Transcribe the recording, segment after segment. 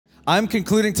I'm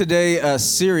concluding today a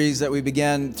series that we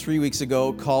began 3 weeks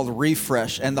ago called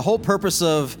Refresh. And the whole purpose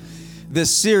of this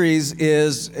series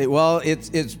is, well,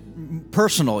 it's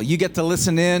personal. You get to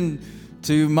listen in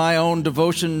to my own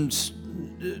devotion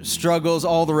struggles,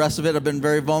 all the rest of it. I've been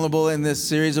very vulnerable in this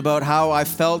series about how I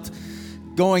felt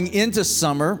going into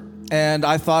summer. And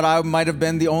I thought I might have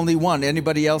been the only one.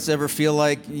 Anybody else ever feel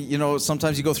like,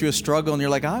 sometimes you go through a struggle and you're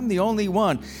like, I'm the only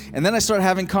one. And then I started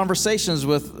having conversations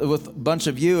with a bunch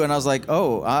of you, and I was like,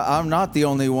 I'm not the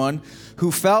only one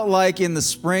who felt like in the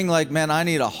spring, like, man, I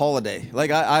need a holiday. Like,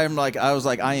 I was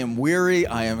like, I am weary,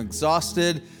 I am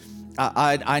exhausted.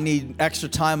 I need extra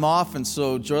time off. And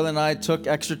so Joyla and I took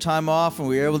extra time off, and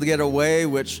we were able to get away,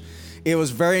 which it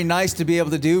was very nice to be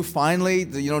able to do finally,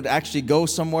 to actually go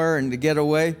somewhere and to get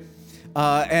away.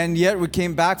 And yet we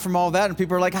came back from all that, and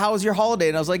people are like, how was your holiday?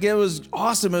 And I was like, it was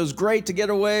awesome. It was great to get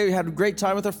away. We had a great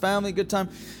time with our family, good time.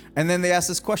 And then they asked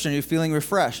this question, are you feeling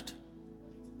refreshed?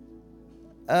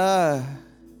 Not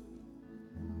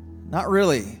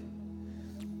really.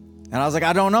 And I was like,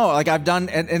 I don't know. Like I've done,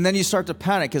 and then you start to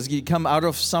panic because you come out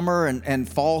of summer and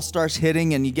fall starts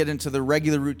hitting and you get into the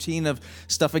regular routine of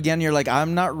stuff again. You're like,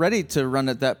 I'm not ready to run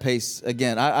at that pace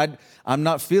again. I'm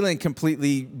not feeling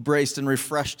completely braced and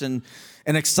refreshed and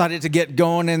excited to get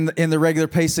going in the regular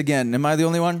pace again. Am I the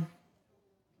only one?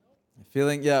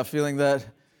 Feeling that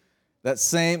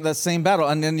same battle.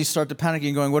 And then you start to panic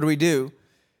and going, what do we do?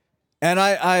 And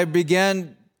I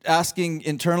began asking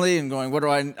internally and going, where do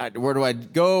I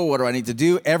go? What do I need to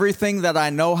do? Everything that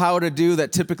I know how to do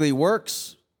that typically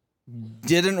works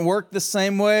didn't work the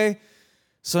same way.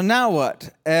 So now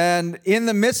what? And in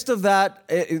the midst of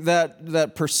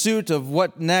that pursuit of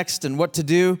what next and what to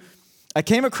do, I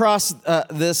came across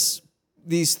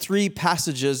these three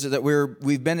passages that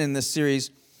we've been in this series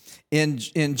in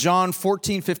John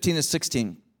 14, 15, and 16.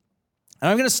 And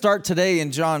I'm going to start today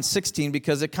in John 16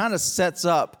 because it kind of sets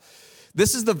up.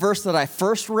 This is the verse that I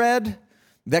first read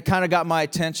that kind of got my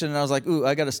attention, and I was like, ooh,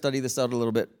 I got to study this out a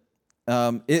little bit.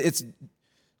 It's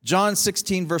John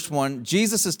 16, verse 1.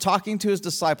 Jesus is talking to his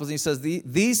disciples, and he says,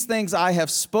 these things I have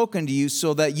spoken to you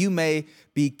so that you may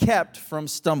be kept from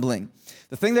stumbling.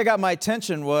 The thing that got my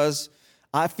attention was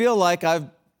I feel like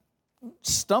I'm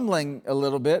stumbling a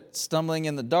little bit, stumbling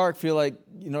in the dark, feel like,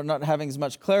 not having as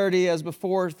much clarity as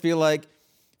before, feel like,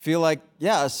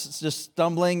 it's just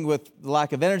stumbling with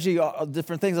lack of energy, all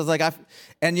different things. I was like,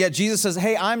 and yet Jesus says,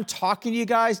 hey, I'm talking to you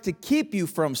guys to keep you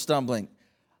from stumbling.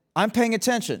 I'm paying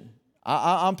attention.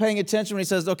 I'm paying attention when he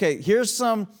says, okay, here's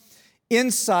some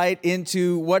insight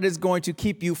into what is going to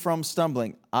keep you from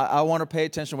stumbling. I want to pay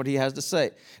attention to what he has to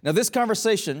say. Now, this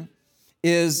conversation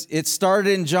it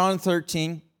started in John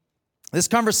 13. This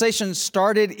conversation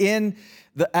started in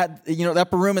the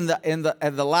upper room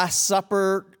at the Last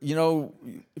Supper.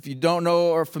 If you don't know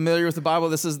or are familiar with the Bible,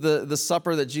 this is the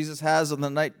supper that Jesus has on the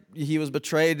night he was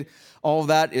betrayed. All of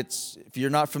that. If you're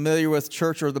not familiar with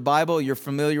church or the Bible, you're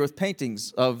familiar with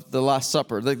paintings of the Last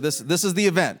Supper. This is the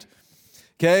event.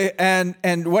 Okay,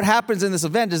 and what happens in this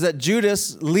event is that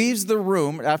Judas leaves the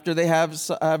room after they have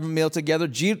a meal together.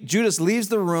 Judas leaves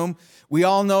the room. We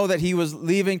all know that he was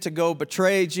leaving to go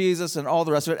betray Jesus and all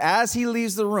the rest of it. As he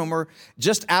leaves the room, or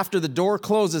just after the door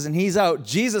closes and he's out,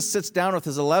 Jesus sits down with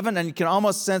his 11, and you can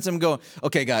almost sense him going,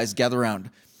 okay, guys, gather around.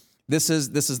 This is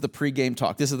the pregame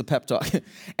talk. This is the pep talk.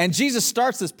 And Jesus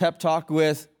starts this pep talk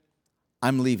with,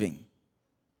 I'm leaving.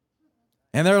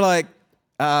 And they're like,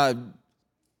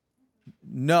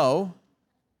 no,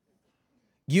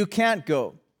 you can't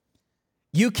go.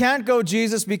 You can't go,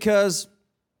 Jesus, because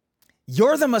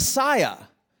you're the Messiah,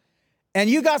 and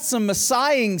you got some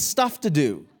Messiahing stuff to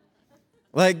do.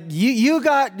 Like you're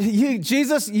the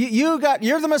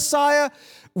Messiah.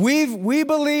 We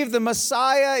believe the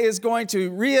Messiah is going to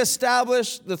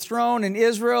reestablish the throne in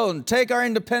Israel and take our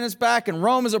independence back, and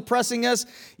Rome is oppressing us.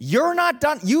 You're not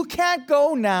done. You can't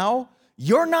go now.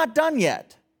 You're not done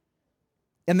yet.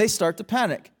 And they start to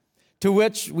panic, to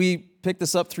which we picked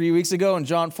this up 3 weeks ago in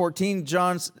John 14.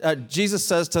 Jesus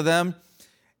says to them,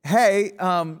 hey,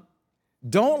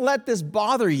 don't let this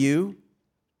bother you.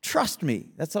 Trust me.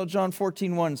 That's how John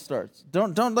 14:1 starts.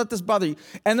 Don't let this bother you.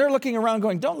 And they're looking around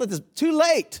going, don't let this, too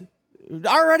late.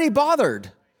 Already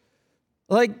bothered.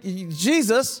 Like,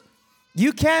 Jesus,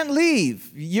 you can't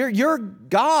leave. You're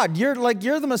God. You're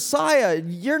the Messiah.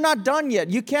 You're not done yet.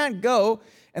 You can't go.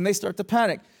 And they start to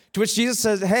panic. To which Jesus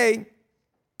says, hey,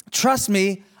 trust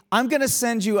me, I'm going to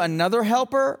send you another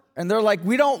helper. And they're like,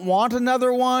 we don't want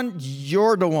another one.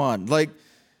 You're the one. Like,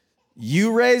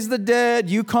 You raise the dead,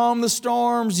 you calm the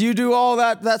storms, you do all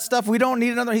that stuff. We don't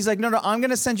need another. He's like, no, I'm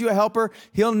going to send you a helper.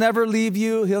 He'll never leave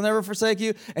you. He'll never forsake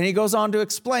you. And he goes on to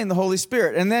explain the Holy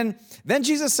Spirit. And then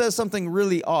Jesus says something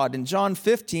really odd. In John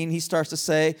 15, he starts to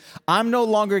say, I'm no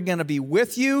longer going to be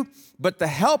with you, but the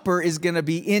helper is going to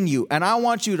be in you. And I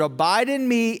want you to abide in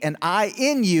me and I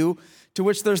in you. To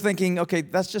which they're thinking, okay,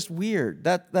 that's just weird.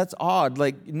 That's odd.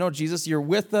 Like, no, Jesus, you're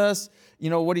with us. You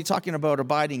know, what are you talking about?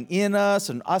 Abiding in us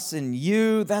and us in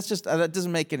you? That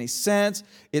doesn't make any sense.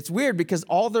 It's weird because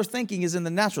all they're thinking is in the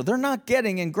natural. They're not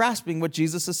getting and grasping what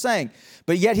Jesus is saying.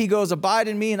 But yet he goes, abide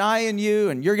in me and I in you,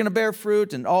 and you're going to bear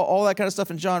fruit and all that kind of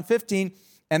stuff in John 15.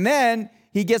 And then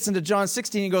he gets into John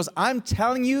 16 and goes, I'm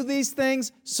telling you these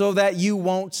things so that you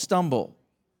won't stumble.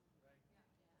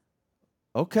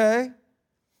 Okay.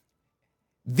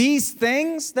 These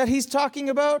things that he's talking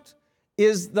about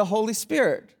is the Holy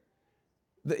Spirit.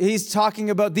 He's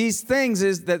talking about these things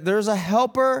is that there's a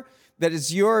helper that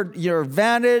is your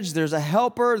advantage. There's a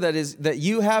helper that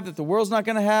you have that the world's not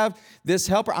going to have. This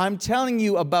helper, I'm telling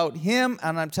you about him,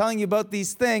 and I'm telling you about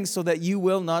these things so that you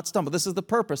will not stumble. This is the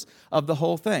purpose of the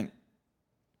whole thing.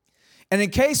 And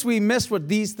in case we missed what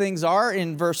these things are,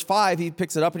 in verse 5, he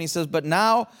picks it up and he says, but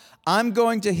now I'm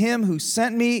going to him who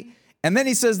sent me. And then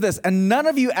he says this, and none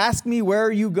of you ask me, where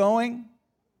are you going?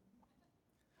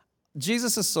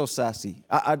 Jesus is so sassy.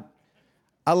 I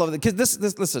love it. Because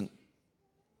listen,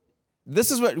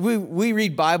 this is what we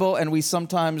read Bible, and we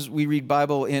read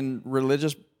Bible in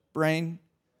religious brain,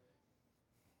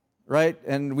 right?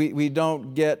 And we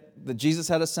don't get that Jesus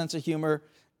had a sense of humor.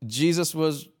 Jesus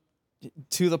was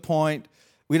to the point.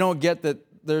 We don't get that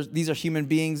these are human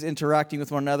beings interacting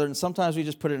with one another, and sometimes we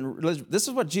just put it in religion. This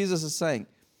is what Jesus is saying.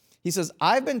 He says,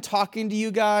 I've been talking to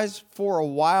you guys for a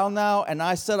while now, and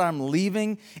I said I'm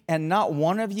leaving, and not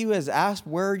one of you has asked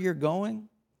where you're going.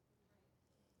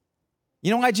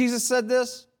 You know why Jesus said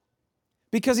this?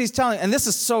 Because he's telling, and this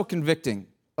is so convicting.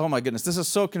 Oh my goodness, this is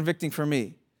so convicting for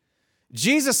me.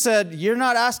 Jesus said, you're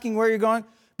not asking where you're going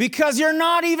because you're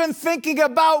not even thinking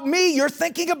about me. You're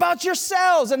thinking about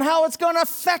yourselves and how it's going to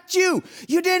affect you.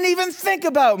 You didn't even think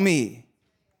about me.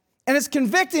 And it's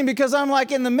convicting because I'm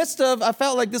like in the midst of, I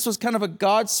felt like this was kind of a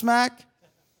God smack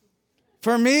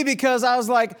for me because I was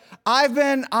like, I've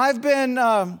been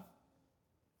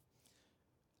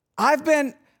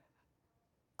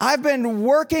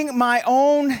working my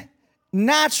own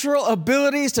natural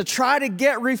abilities to try to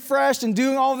get refreshed and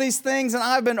doing all these things, and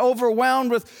I've been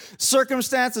overwhelmed with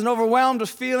circumstances and overwhelmed with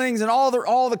feelings and all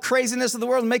the craziness of the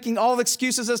world, making all the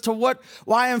excuses as to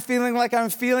why I'm feeling like I'm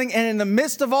feeling. And in the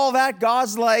midst of all that,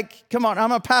 God's like, come on,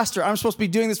 I'm a pastor. I'm supposed to be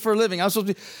doing this for a living.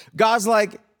 God's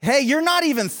like, hey, you're not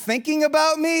even thinking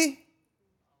about me?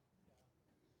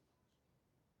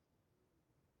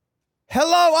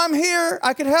 Hello, I'm here.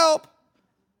 I could help.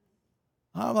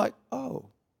 I'm like, oh.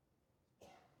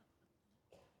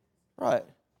 Right.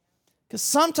 Because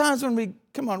sometimes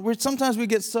sometimes we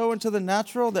get so into the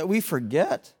natural that we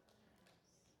forget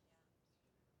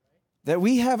that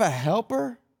we have a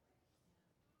helper.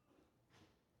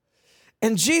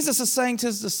 And Jesus is saying to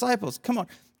his disciples, come on,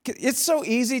 it's so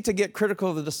easy to get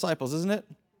critical of the disciples, isn't it?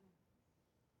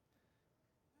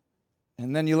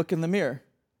 And then you look in the mirror.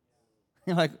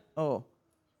 You're like, oh.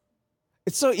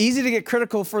 It's so easy to get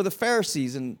critical for the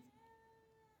Pharisees. And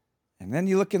then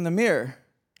you look in the mirror.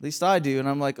 At least I do. And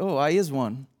I'm like, oh, I is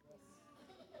one.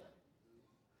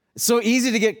 It's so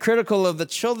easy to get critical of the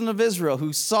children of Israel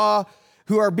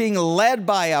who are being led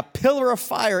by a pillar of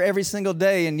fire every single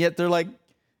day. And yet they're like,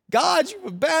 God, you've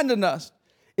abandoned us.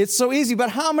 It's so easy.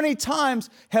 But how many times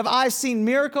have I seen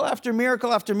miracle after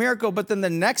miracle after miracle, but then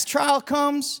the next trial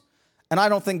comes and I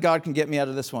don't think God can get me out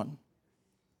of this one?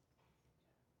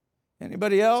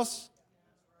 Anybody else?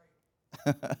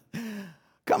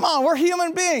 Come on, we're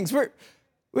human beings.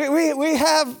 We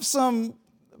have some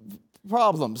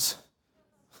problems.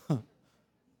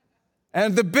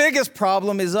 And the biggest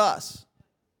problem is us.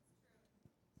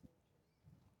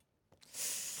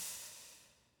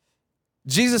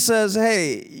 Jesus says,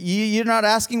 hey, you're not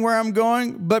asking where I'm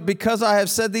going, but because I have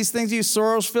said these things to you,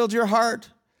 sorrows filled your heart.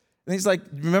 And he's like,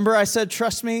 remember I said,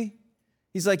 trust me?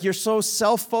 He's like, you're so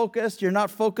self-focused. You're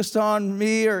not focused on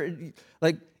me.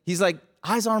 He's like,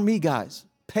 eyes on me, guys.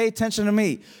 Pay attention to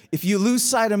me. If you lose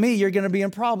sight of me, you're going to be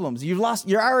in problems.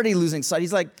 You're already losing sight.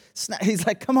 He's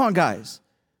like, come on, guys.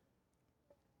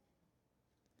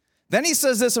 Then he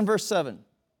says this in verse 7.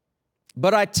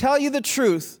 But I tell you the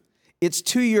truth, it's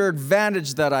to your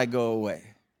advantage that I go away.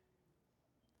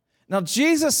 Now,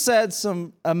 Jesus said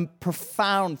some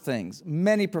profound things,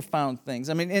 many profound things.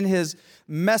 I mean, in his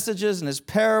messages and his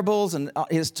parables and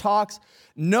his talks,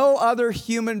 no other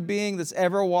human being that's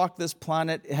ever walked this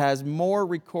planet has more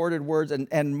recorded words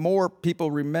and more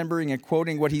people remembering and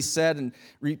quoting what he said and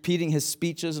repeating his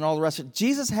speeches and all the rest of it.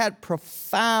 Jesus had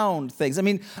profound things. I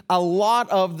mean, a lot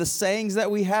of the sayings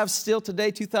that we have still today,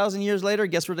 2,000 years later,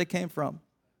 guess where they came from?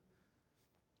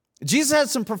 Jesus had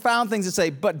some profound things to say,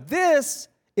 but this,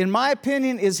 in my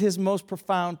opinion, is his most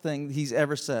profound thing he's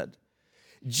ever said.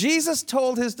 Jesus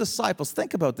told his disciples,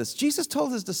 think about this. Jesus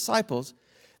told his disciples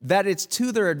that it's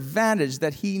to their advantage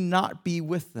that he not be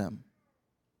with them.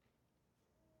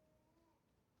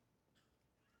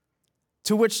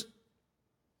 To which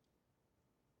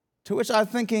I'm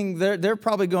thinking they're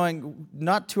probably going,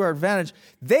 not to our advantage.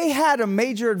 They had a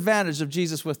major advantage of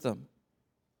Jesus with them.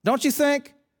 Don't you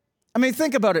think? I mean,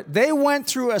 think about it. They went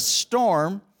through a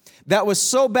storm that was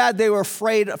so bad they were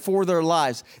afraid for their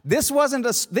lives.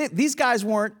 These guys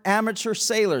weren't amateur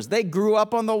sailors. They grew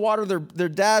up on the water. Their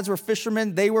dads were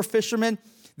fishermen. They were fishermen.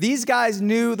 These guys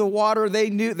knew the water.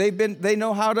 They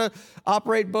know how to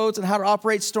operate boats and how to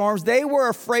operate storms. They were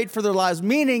afraid for their lives,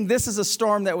 meaning this is a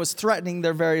storm that was threatening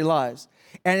their very lives.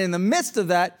 And in the midst of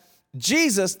that,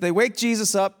 they wake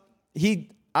Jesus up.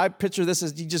 I picture this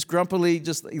as he just grumpily,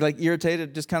 just like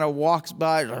irritated, just kind of walks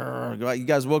by. You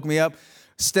guys woke me up.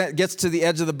 Gets to the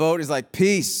edge of the boat. He's like,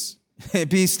 peace,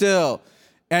 be still.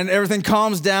 And everything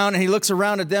calms down, and he looks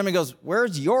around at them and goes,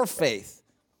 where's your faith?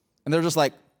 And they're just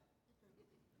like,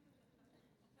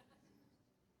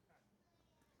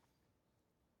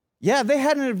 yeah, they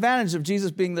had an advantage of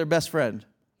Jesus being their best friend.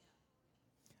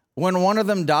 When one of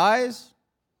them dies,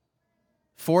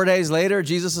 4 days later,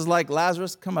 Jesus is like,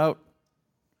 Lazarus, come out.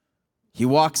 He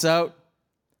walks out.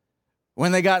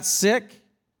 When they got sick,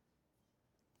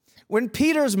 when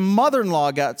Peter's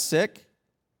mother-in-law got sick,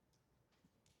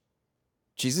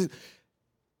 Jesus,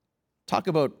 talk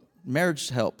about marriage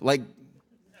help. Like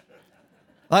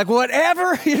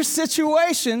whatever your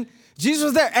situation, Jesus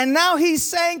was there. And now he's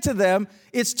saying to them,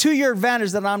 it's to your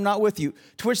advantage that I'm not with you.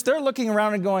 To which they're looking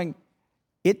around and going,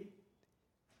 it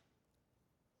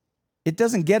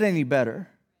doesn't get any better.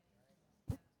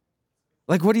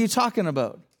 Like, what are you talking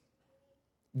about?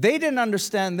 They didn't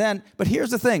understand then, but here's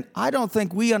the thing. I don't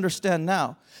think we understand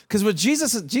now. Because what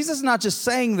Jesus is not just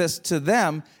saying this to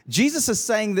them, Jesus is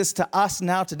saying this to us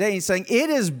now today. He's saying it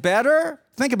is better,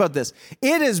 think about this,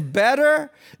 it is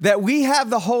better that we have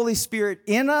the Holy Spirit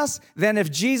in us than if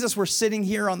Jesus were sitting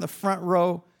here on the front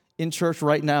row in church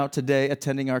right now today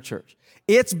attending our church.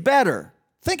 It's better.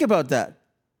 Think about that.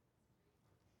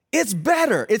 It's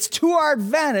better. It's to our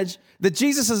advantage that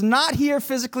Jesus is not here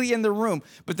physically in the room,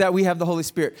 but that we have the Holy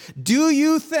Spirit. Do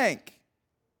you think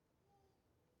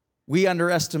we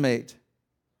underestimate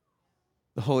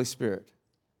the Holy Spirit?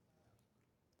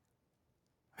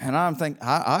 And I'm thinking,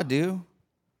 I do.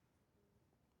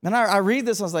 And I read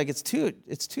this, I was like, it's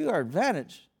to our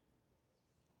advantage.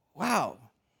 Wow.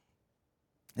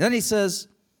 And then he says,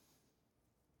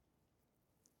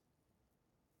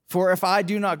 for if I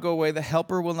do not go away, the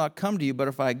helper will not come to you, but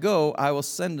if I go, I will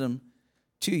send him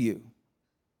to you.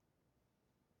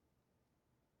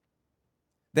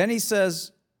 Then he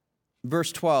says,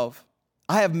 verse 12,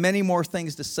 I have many more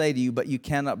things to say to you, but you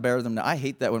cannot bear them now. I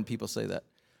hate that when people say that.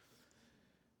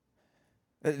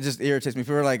 It just irritates me.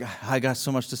 People are like, I got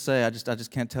so much to say, I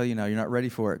just can't tell you now. You're not ready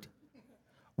for it.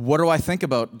 What do I think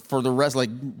about for the rest? Like,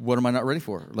 what am I not ready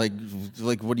for? Like,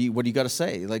 what do you got to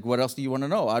say? Like, what else do you want to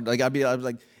know? I'd be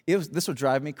like, this would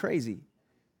drive me crazy.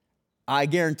 I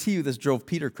guarantee you, this drove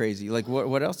Peter crazy. Like,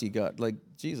 what else you got? Like,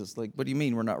 Jesus, like, what do you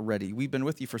mean we're not ready? We've been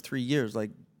with you for 3 years. Like,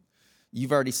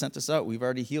 you've already sent us out. We've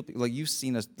already healed people. Like, you've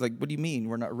seen us. Like, what do you mean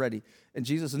we're not ready? And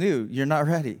Jesus knew you're not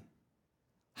ready.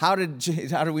 How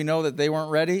did we know that they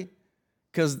weren't ready?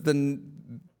 Because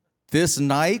this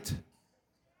night,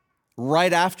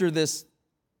 right after this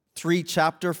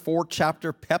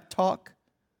 4-chapter pep talk,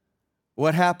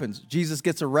 what happens? Jesus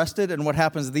gets arrested, and what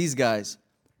happens to these guys?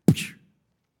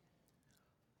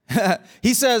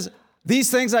 He says,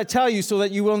 these things I tell you so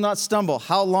that you will not stumble.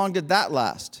 How long did that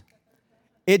last?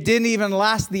 It didn't even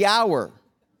last the hour.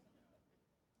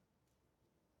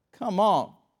 Come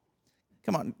on.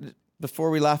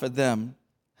 Before we laugh at them,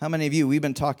 how many of you, we've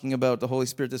been talking about the Holy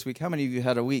Spirit this week, how many of you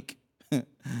had a week? You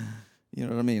know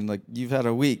what I mean? Like, you've had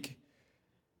a week.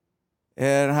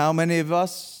 And how many of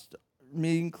us,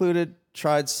 me included,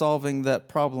 tried solving that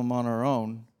problem on our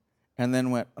own and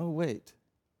then went, oh, wait.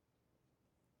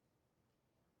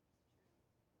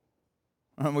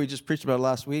 We just preached about it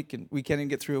last week, and we can't even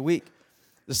get through a week.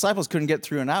 The disciples couldn't get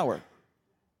through an hour.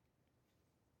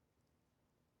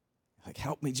 Like,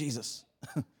 help me, Jesus.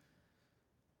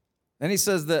 Then he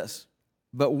says this,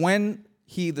 but when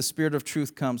he, the Spirit of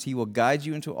truth, comes, he will guide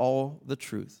you into all the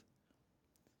truth.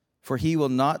 For he will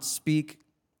not speak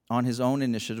on his own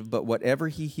initiative, but whatever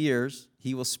he hears,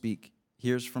 he will speak.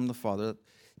 Hears from the Father,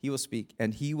 he will speak,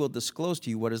 and he will disclose to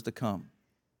you what is to come.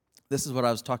 This is what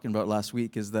I was talking about last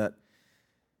week, is that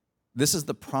this is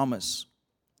the promise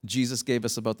Jesus gave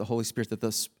us about the Holy Spirit, that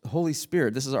the Holy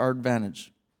Spirit, this is our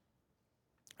advantage,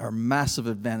 our massive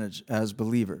advantage as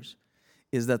believers,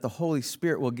 is that the Holy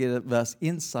Spirit will give us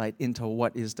insight into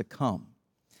what is to come.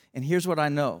 And here's what I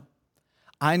know.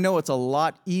 I know it's a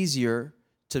lot easier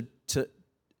to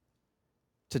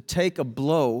take a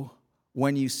blow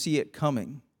when you see it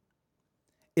coming.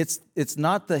 It's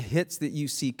not the hits that you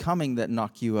see coming that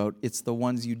knock you out. It's the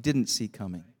ones you didn't see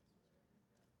coming.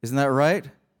 Isn't that right?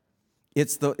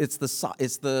 It's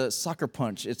the sucker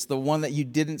punch. It's the one that you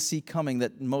didn't see coming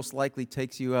that most likely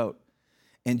takes you out.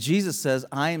 And Jesus says,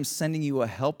 I am sending you a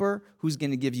helper who's going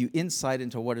to give you insight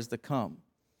into what is to come.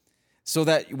 So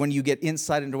that when you get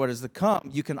insight into what is to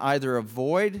come, you can either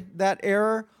avoid that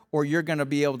error or you're going to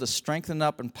be able to strengthen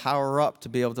up and power up to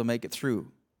be able to make it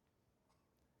through.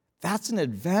 That's an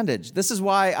advantage. This is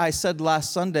why I said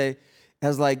last Sunday,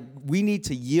 as like, we need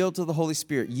to yield to the Holy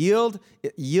Spirit. Yield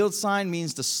sign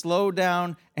means to slow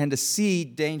down and to see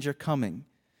danger coming.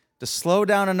 To slow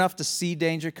down enough to see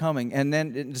danger coming and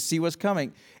then to see what's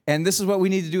coming. And this is what we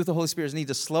need to do with the Holy Spirit, is need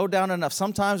to slow down enough.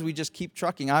 Sometimes we just keep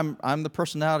trucking. I'm the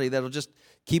personality that'll just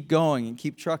keep going and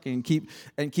keep trucking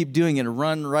and keep doing it and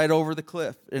run right over the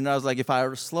cliff. And I was like, if I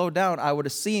were to slow down, I would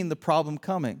have seen the problem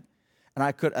coming. And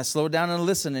I slow down and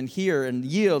listen and hear and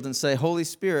yield and say, Holy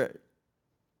Spirit,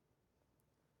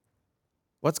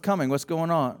 what's coming? What's going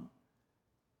on?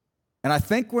 And I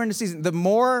think we're in the season. The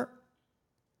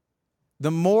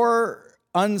more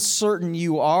uncertain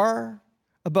you are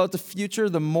about the future,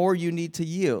 the more you need to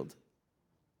yield.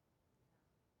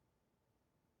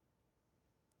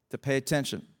 To pay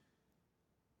attention.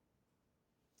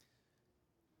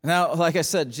 Now, like I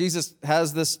said, Jesus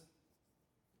has this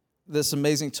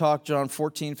amazing talk, John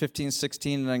 14, 15,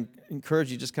 16, and I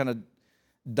encourage you just kind of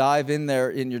dive in there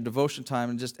in your devotion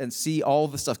time and see all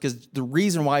the stuff, because the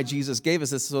reason why Jesus gave us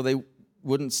this is so they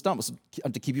wouldn't stumble,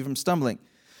 to keep you from stumbling.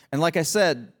 And like I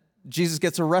said, Jesus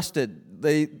gets arrested.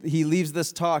 He leaves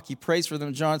this talk. He prays for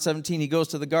them. John 17, he goes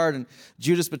to the garden.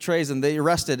 Judas betrays him. They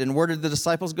arrested. And where did the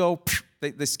disciples go?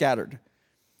 They scattered.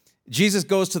 Jesus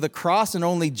goes to the cross, and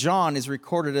only John is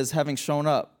recorded as having shown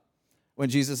up when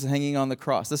Jesus is hanging on the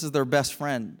cross. This is their best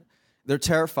friend. They're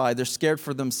terrified. They're scared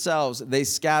for themselves. They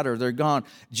scatter. They're gone.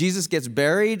 Jesus gets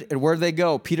buried, and where do they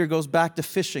go? Peter goes back to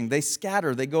fishing. They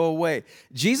scatter. They go away.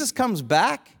 Jesus comes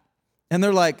back, and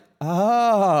they're like,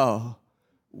 oh,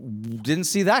 didn't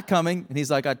see that coming. And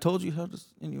he's like, I told you how to,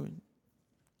 anyway.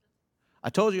 I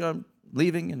told you I'm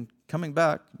leaving and coming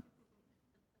back.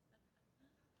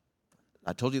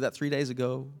 I told you that 3 days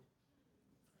ago.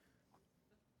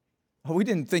 Oh, we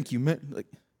didn't think you meant, like,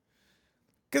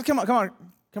 come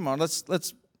on.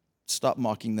 Let's stop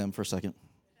mocking them for a second.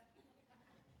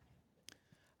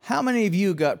 How many of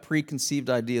you got preconceived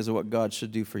ideas of what God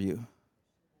should do for you?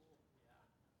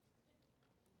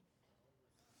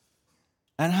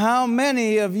 And how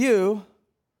many of you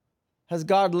has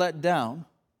God let down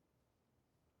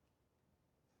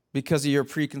because of your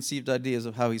preconceived ideas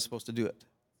of how he's supposed to do it?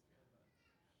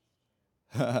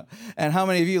 And how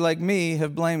many of you, like me,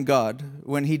 have blamed God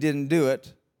when he didn't do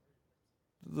it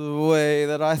the way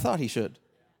that I thought he should,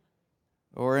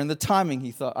 or in the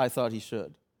timing I thought he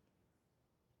should?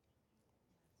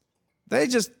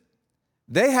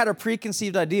 They had a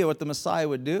preconceived idea what the Messiah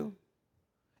would do.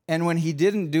 And when he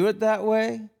didn't do it that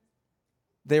way,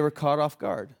 they were caught off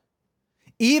guard.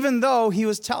 Even though he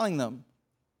was telling them.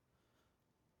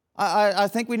 I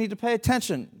think we need to pay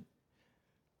attention.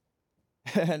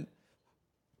 And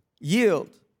yield.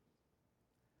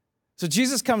 So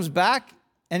Jesus comes back,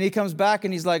 and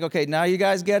he's like, okay, now you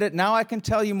guys get it. Now I can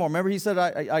tell you more. Remember he said,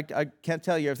 I can't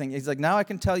tell you everything. He's like, now I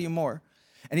can tell you more.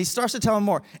 And he starts to tell him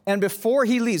more. And before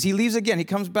he leaves again. He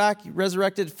comes back,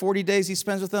 resurrected, 40 days he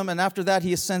spends with them, and after that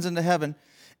he ascends into heaven.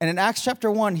 And in Acts chapter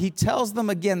 1, he tells them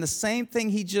again the same thing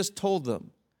he just told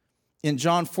them. In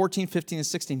John 14, 15, and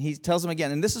 16, he tells them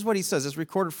again. And this is what he says. It's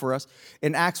recorded for us.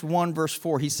 In Acts 1, verse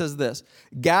 4, he says this.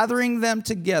 Gathering them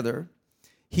together,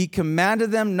 he commanded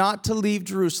them not to leave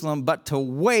Jerusalem, but to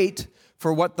wait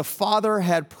for what the Father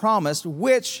had promised,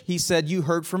 which, he said, you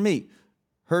heard from me.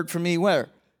 Heard from me where?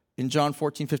 In John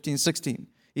 14, 15, 16.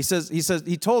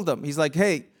 He told them, he's like,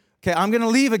 hey, okay, I'm going to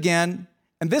leave again.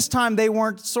 And this time they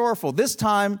weren't sorrowful. This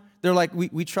time they're like,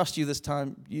 we trust you this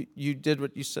time. You did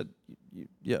what you said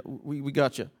Yeah, we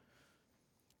got you.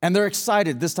 And they're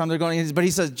excited. This time they're going, but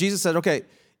Jesus said, okay,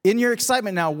 in your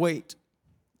excitement now, wait,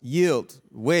 yield,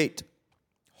 wait,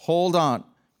 hold on.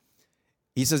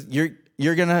 He says,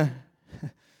 you're gonna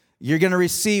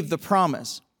receive the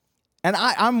promise. And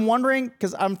I'm wondering,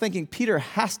 because I'm thinking Peter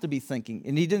has to be thinking,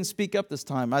 and he didn't speak up this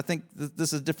time. I think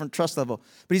this is a different trust level.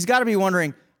 But he's got to be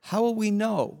wondering, how will we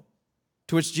know?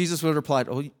 To which Jesus would have replied,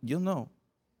 oh, you'll know.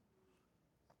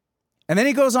 And then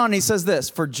he goes on and he says this,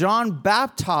 for John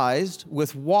baptized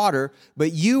with water,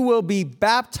 but you will be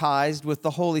baptized with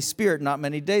the Holy Spirit not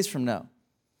many days from now.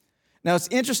 Now, it's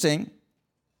interesting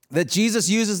that Jesus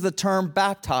uses the term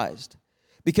baptized,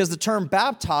 because the term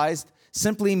baptized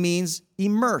simply means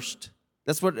immersed.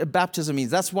 That's what baptism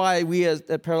means. That's why we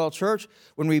at Parallel Church,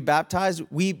 when we baptize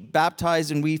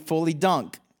and we fully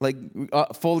dunk, like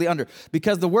fully under.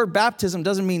 Because the word baptism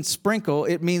doesn't mean sprinkle,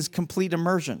 it means complete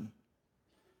immersion.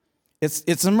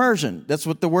 It's immersion. That's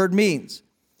what the word means.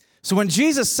 So when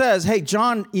Jesus says, hey,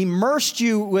 John immersed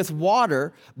you with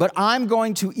water, but I'm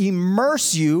going to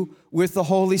immerse you with the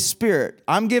Holy Spirit.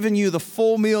 I'm giving you the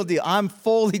full meal deal. I'm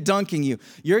fully dunking you.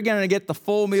 You're going to get the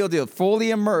full meal deal, fully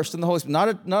immersed in the Holy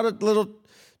Spirit. Not a little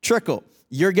trickle.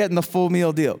 You're getting the full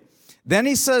meal deal. Then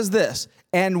he says this,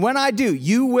 and when I do,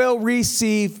 you will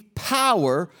receive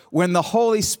power when the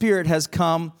Holy Spirit has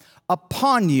come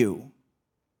upon you.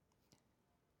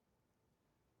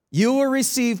 You will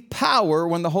receive power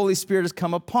when the Holy Spirit has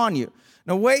come upon you.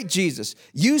 Now wait, Jesus,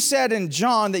 you said in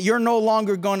John that you're no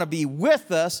longer going to be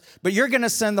with us, but you're going to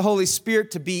send the Holy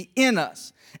Spirit to be in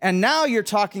us. And now you're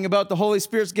talking about the Holy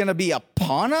Spirit's going to be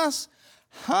upon us?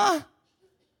 Huh?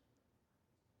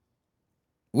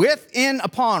 Within,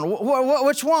 upon.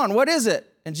 Which one? What is it?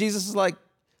 And Jesus is like,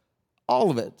 all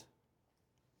of it.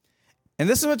 And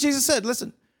this is what Jesus said.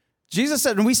 Listen, Jesus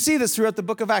said, and we see this throughout the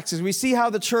book of Acts, we see how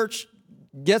the church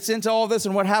gets into all this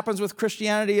and what happens with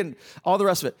Christianity and all the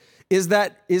rest of it, is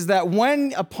that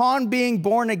when, upon being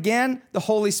born again, the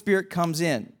Holy Spirit comes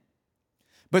in.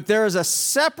 But there is a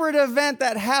separate event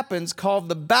that happens called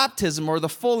the baptism or the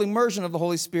full immersion of the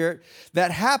Holy Spirit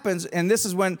that happens, and this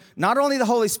is when not only the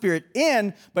Holy Spirit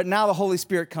in, but now the Holy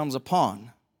Spirit comes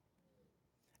upon.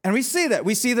 And we see that.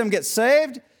 We see them get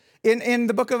saved. In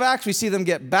the book of Acts, we see them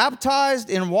get baptized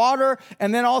in water,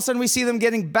 and then all of a sudden we see them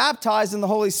getting baptized in the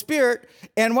Holy Spirit.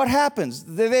 And what happens?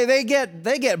 They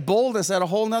get boldness at a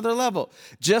whole nother level.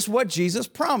 Just what Jesus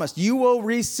promised. You will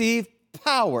receive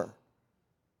power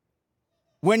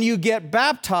when you get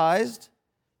baptized,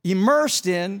 immersed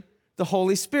in the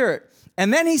Holy Spirit.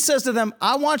 And then he says to them,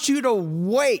 I want you to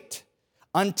wait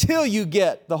until you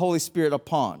get the Holy Spirit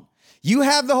upon.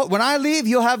 When I leave,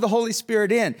 you'll have the Holy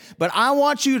Spirit in. But I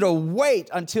want you to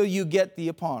wait until you get the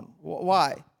upon.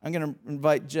 Why? I'm going to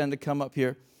invite Jen to come up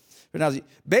here.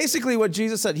 Basically what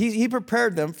Jesus said, he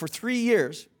prepared them for 3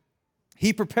 years.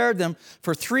 He prepared them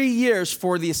for 3 years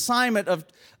for the assignment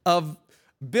of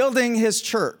building his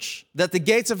church that the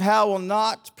gates of hell will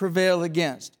not prevail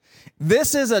against.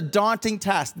 This is a daunting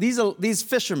task. These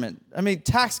fishermen,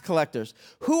 tax collectors,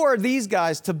 who are these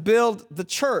guys to build the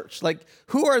church? Like,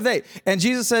 who are they? And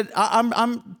Jesus said,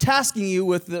 I'm tasking you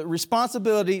with the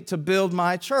responsibility to build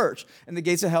my church, and the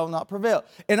gates of hell will not prevail.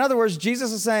 In other words,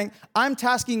 Jesus is saying, I'm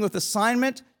tasking you with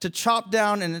assignment to chop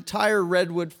down an entire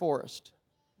redwood forest.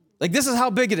 Like, this is how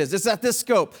big it is. It's at this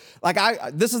scope.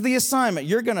 This is the assignment.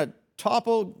 You're going to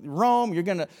topple Rome. You're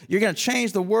going to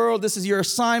change the world. This is your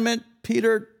assignment.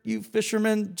 Peter, you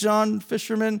fisherman, John,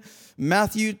 fisherman,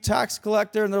 Matthew, tax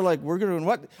collector. And they're like, we're going to do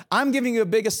what? I'm giving you a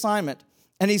big assignment.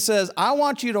 And he says, I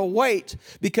want you to wait,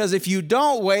 because if you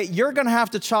don't wait, you're going to have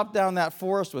to chop down that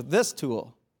forest with this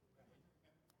tool.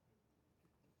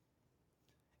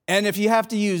 And if you have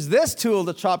to use this tool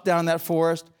to chop down that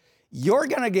forest, you're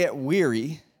going to get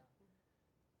weary.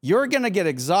 You're going to get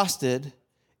exhausted.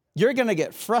 You're going to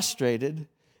get frustrated.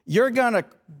 You're going to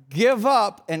give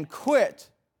up and quit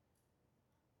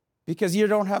because you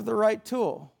don't have the right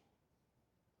tool.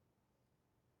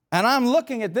 And I'm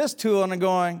looking at this tool and I'm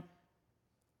going,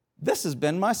 this has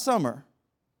been my summer.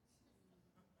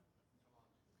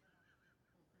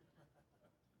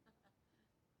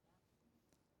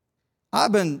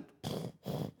 I've been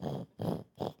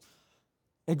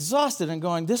exhausted and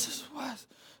going, this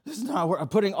is not work. I'm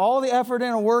putting all the effort in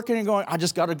and working and going, I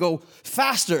just got to go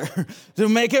faster to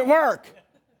make it work.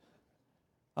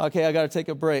 Okay, I got to take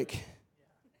a break.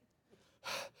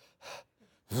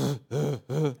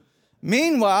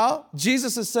 Meanwhile,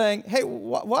 Jesus is saying, hey,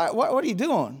 what are you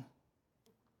doing?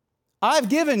 I've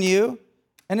given you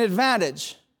an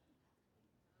advantage.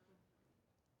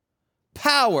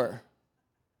 Power.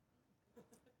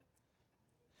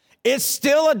 It's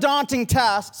still a daunting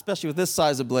task, especially with this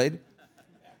size of blade.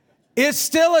 It's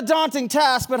still a daunting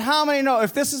task, but how many know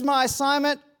if this is my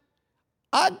assignment,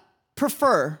 I'd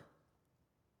prefer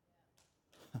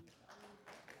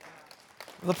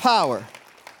the power.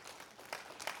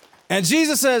 And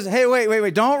Jesus says, hey,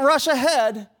 wait, don't rush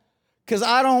ahead because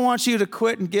I don't want you to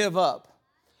quit and give up.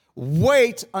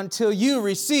 Wait until you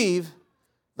receive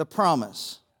the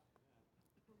promise.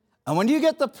 And when you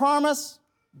get the promise,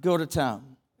 go to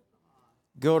town.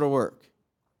 Go to work.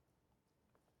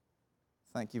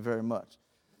 Thank you very much.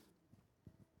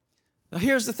 Now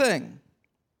here's the thing.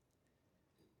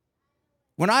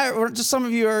 Just some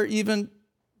of you are even,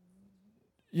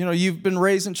 you've been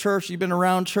raised in church, you've been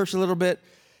around church a little bit,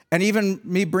 and even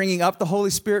me bringing up the Holy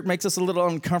Spirit makes us a little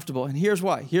uncomfortable. And here's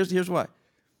why. Here's why.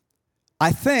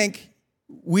 I think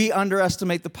we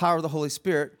underestimate the power of the Holy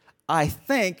Spirit. I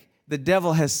think the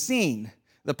devil has seen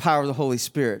the power of the Holy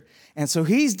Spirit. And so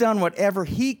he's done whatever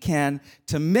he can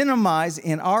to minimize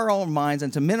in our own minds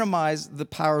and to minimize the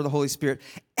power of the Holy Spirit.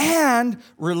 And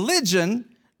religion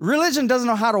doesn't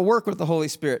know how to work with the Holy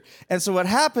Spirit. And so what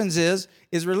happens is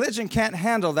religion can't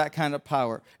handle that kind of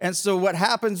power. And so what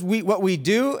happens, what we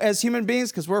do as human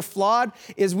beings, because we're flawed,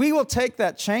 is we will take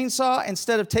that chainsaw,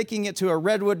 instead of taking it to a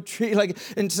redwood tree,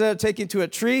 instead of taking it to a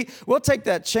tree, we'll take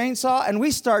that chainsaw and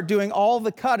we start doing all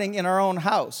the cutting in our own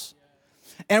house.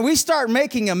 And we start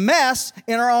making a mess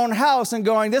in our own house and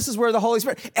going, this is where the Holy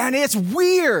Spirit, and it's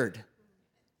weird.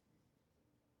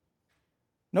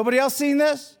 Nobody else seen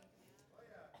this?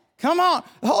 Come on.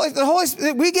 The Holy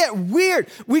Spirit, we get weird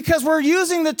because we're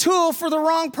using the tool for the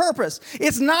wrong purpose.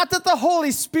 It's not that the Holy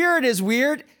Spirit is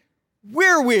weird.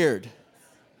 We're weird.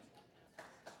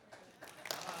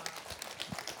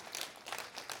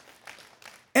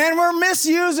 And we're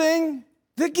misusing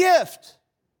the gift.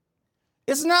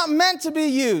 It's not meant to be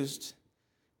used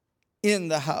in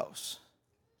the house.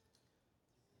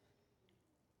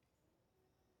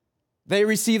 They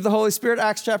received the Holy Spirit,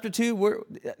 Acts chapter 2.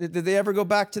 Did they ever go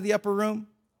back to the upper room?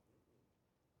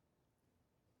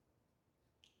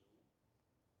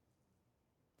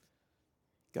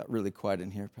 Got really quiet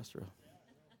in here, Pastor Earl.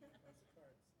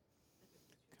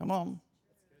 Come on.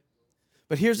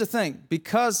 But here's the thing.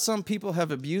 Because some people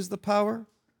have abused the power,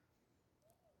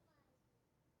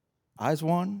 eyes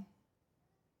won.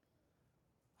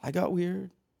 I got weird.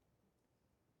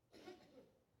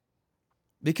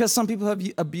 Because some people have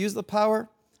abused the power,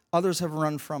 others have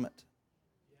run from it.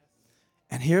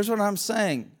 And here's what I'm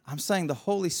saying. I'm saying the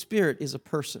Holy Spirit is a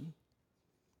person.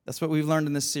 That's what we've learned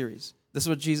in this series. This is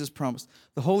what Jesus promised.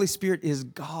 The Holy Spirit is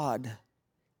God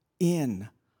in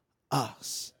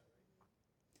us.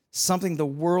 Something the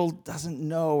world doesn't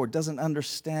know or doesn't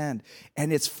understand.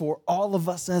 And it's for all of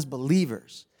us as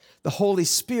believers. The Holy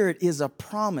Spirit is a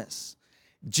promise.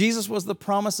 Jesus was the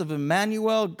promise of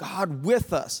Emmanuel, God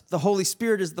with us. The Holy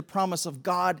Spirit is the promise of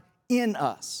God in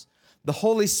us. The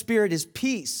Holy Spirit is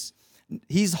peace.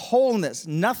 He's wholeness,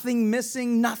 nothing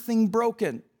missing, nothing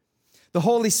broken. The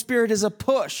Holy Spirit is a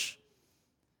push.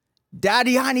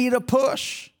 Daddy, I need a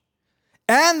push.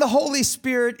 And the Holy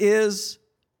Spirit is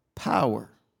power.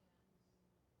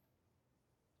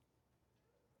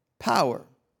 Power.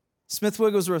 Smith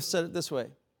Wigglesworth said it this way.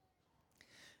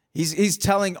 He's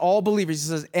telling all believers, he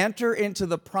says, enter into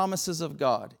the promises of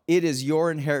God. It is your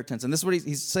inheritance. And this is what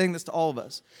he's saying this to all of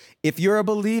us. If you're a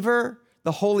believer,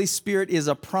 the Holy Spirit is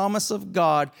a promise of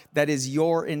God that is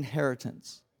your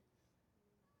inheritance.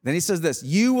 Then he says this,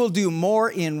 you will do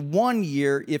more in 1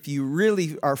 year if you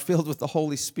really are filled with the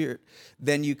Holy Spirit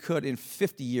than you could in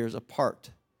 50 years apart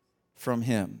from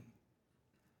him.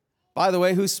 By the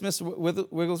way, who's Smith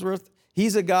Wigglesworth?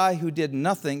 He's a guy who did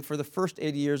nothing for the first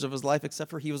 80 years of his life except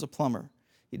for he was a plumber.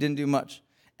 He didn't do much.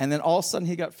 And then all of a sudden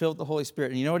he got filled with the Holy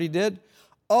Spirit. And you know what he did?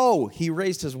 Oh, he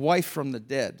raised his wife from the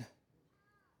dead.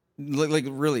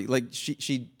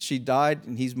 She died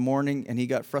and he's mourning and he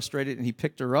got frustrated and he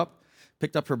picked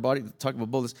up her body, talk about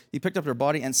bullets. He picked up her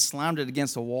body and slammed it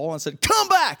against a wall and said, come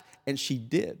back! And she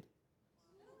did.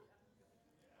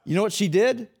 You know what she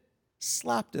did?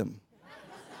 Slapped him.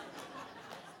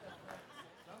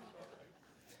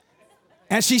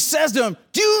 And she says to him,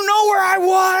 do you know where I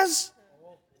was?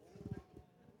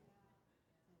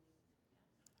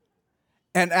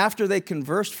 And after they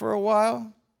conversed for a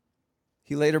while,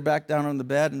 he laid her back down on the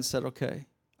bed and said, okay,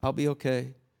 I'll be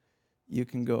okay. You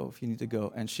can go if you need to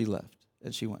go. And she left,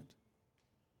 and she went.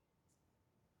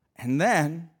 And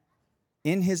then,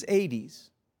 in his 80s,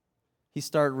 he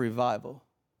started revival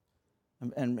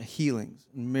and healings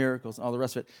and miracles and all the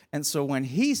rest of it. And so when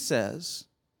he says,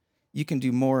 you can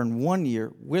do more in 1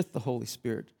 year with the Holy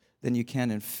Spirit than you can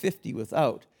in 50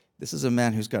 without, this is a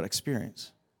man who's got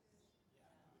experience.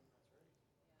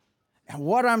 And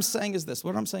what I'm saying is this,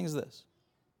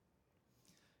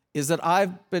 is that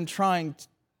I've been trying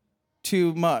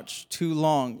too much, too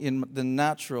long in the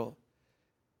natural.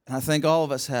 And I think all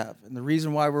of us have. And the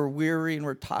reason why we're weary and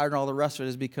we're tired and all the rest of it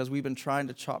is because we've been trying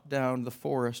to chop down the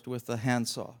forest with a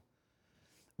handsaw.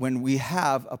 When we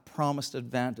have a promised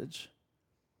advantage,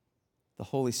 the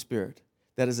Holy Spirit,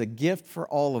 that is a gift for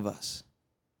all of us.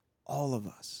 All of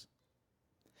us.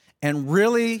 And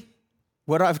really,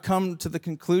 what I've come to the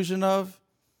conclusion of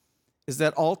is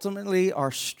that ultimately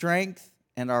our strength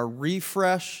and our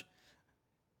refresh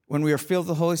when we are filled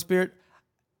with the Holy Spirit,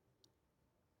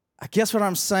 I guess what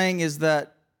I'm saying is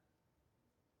that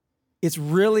it's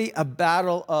really a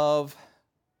battle of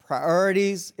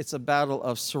priorities. It's a battle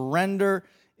of surrender.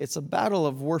 It's a battle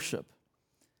of worship.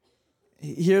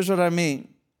 Here's what I mean,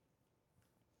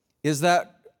 is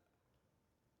that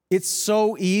it's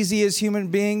so easy as human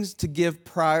beings to give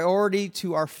priority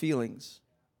to our feelings.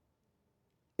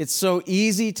 It's so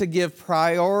easy to give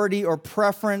priority or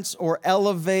preference or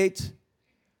elevate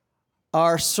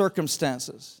our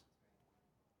circumstances.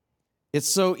 It's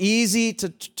so easy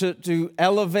to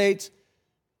elevate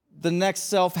the next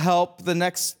self-help, the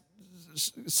next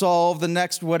solve, the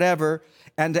next whatever,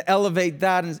 and to elevate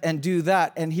that and do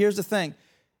that. And here's the thing.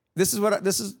 This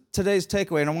is today's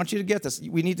takeaway, and I want you to get this.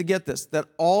 We need to get this, that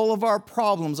all of our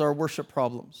problems are worship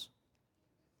problems.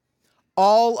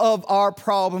 All of our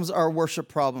problems are worship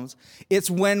problems. It's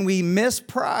when we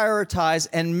misprioritize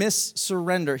and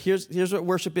missurrender. Here's what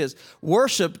worship is.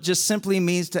 Worship just simply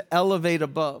means to elevate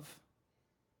above.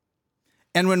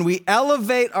 And when we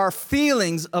elevate our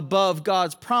feelings above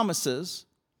God's promises,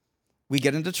 we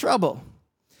get into trouble.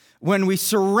 When we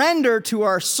surrender to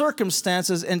our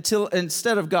circumstances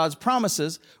instead of God's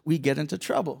promises, we get into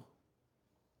trouble.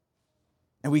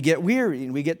 And we get weary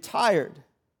and we get tired.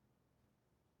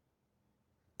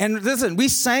 And listen, we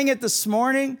sang it this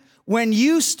morning. When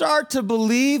you start to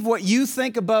believe what you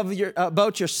think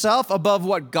about yourself above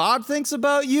what God thinks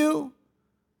about you,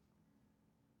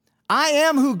 I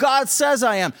am who God says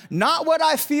I am, not what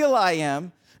I feel I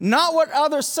am, not what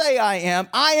others say I am.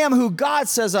 I am who God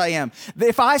says I am.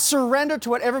 If I surrender to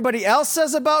what everybody else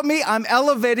says about me, I'm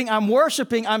elevating, I'm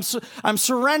worshiping, I'm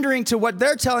surrendering to what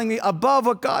they're telling me above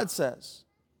what God says.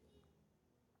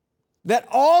 That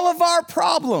all of our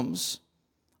problems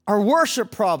are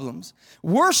worship problems.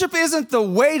 Worship isn't the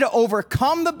way to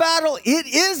overcome the battle, it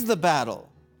is the battle.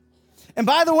 And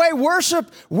by the way,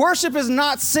 worship is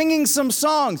not singing some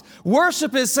songs.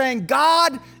 Worship is saying,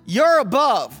 God, you're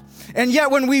above. And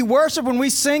yet when we worship, when we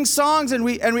sing songs and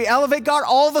we elevate God,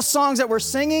 all the songs that we're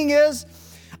singing is,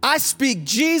 I speak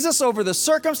Jesus over the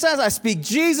circumstance. I speak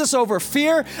Jesus over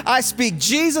fear. I speak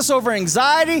Jesus over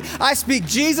anxiety. I speak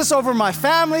Jesus over my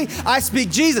family. I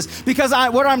speak Jesus because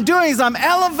what I'm doing is I'm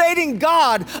elevating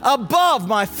God above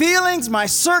my feelings, my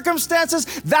circumstances.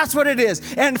 That's what it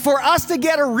is. And for us to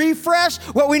get a refresh,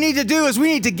 what we need to do is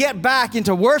we need to get back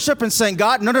into worship and saying,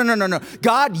 God, no.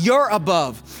 God, you're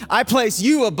above. I place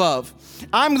you above.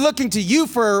 I'm looking to you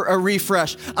for a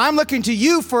refresh. I'm looking to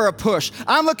you for a push.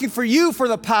 I'm looking for you for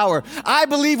the power. I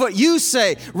believe what you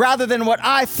say rather than what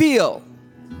I feel.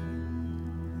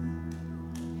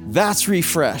 That's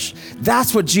refresh.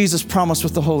 That's what Jesus promised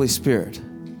with the Holy Spirit.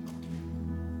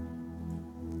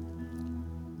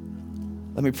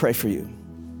 Let me pray for you.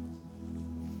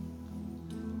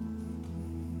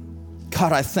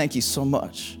 God, I thank you so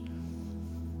much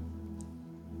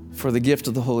for the gift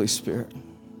of the Holy Spirit.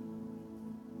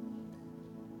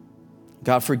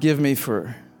 God, forgive me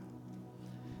for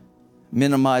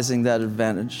minimizing that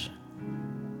advantage,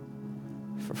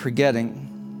 for forgetting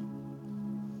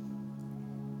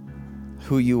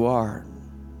who you are,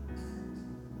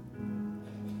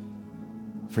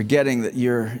 forgetting that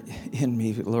you're in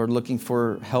me, Lord, looking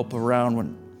for help around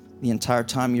when the entire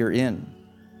time you're in,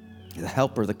 the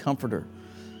helper, the comforter,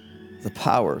 the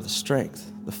power, the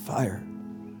strength, the fire.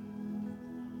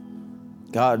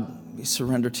 God, we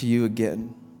surrender to you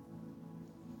again.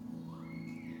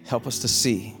 Help us to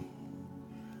see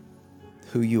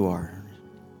who you are,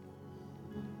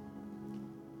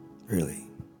 really.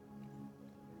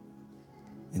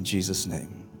 In Jesus'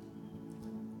 name,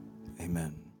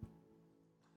 amen.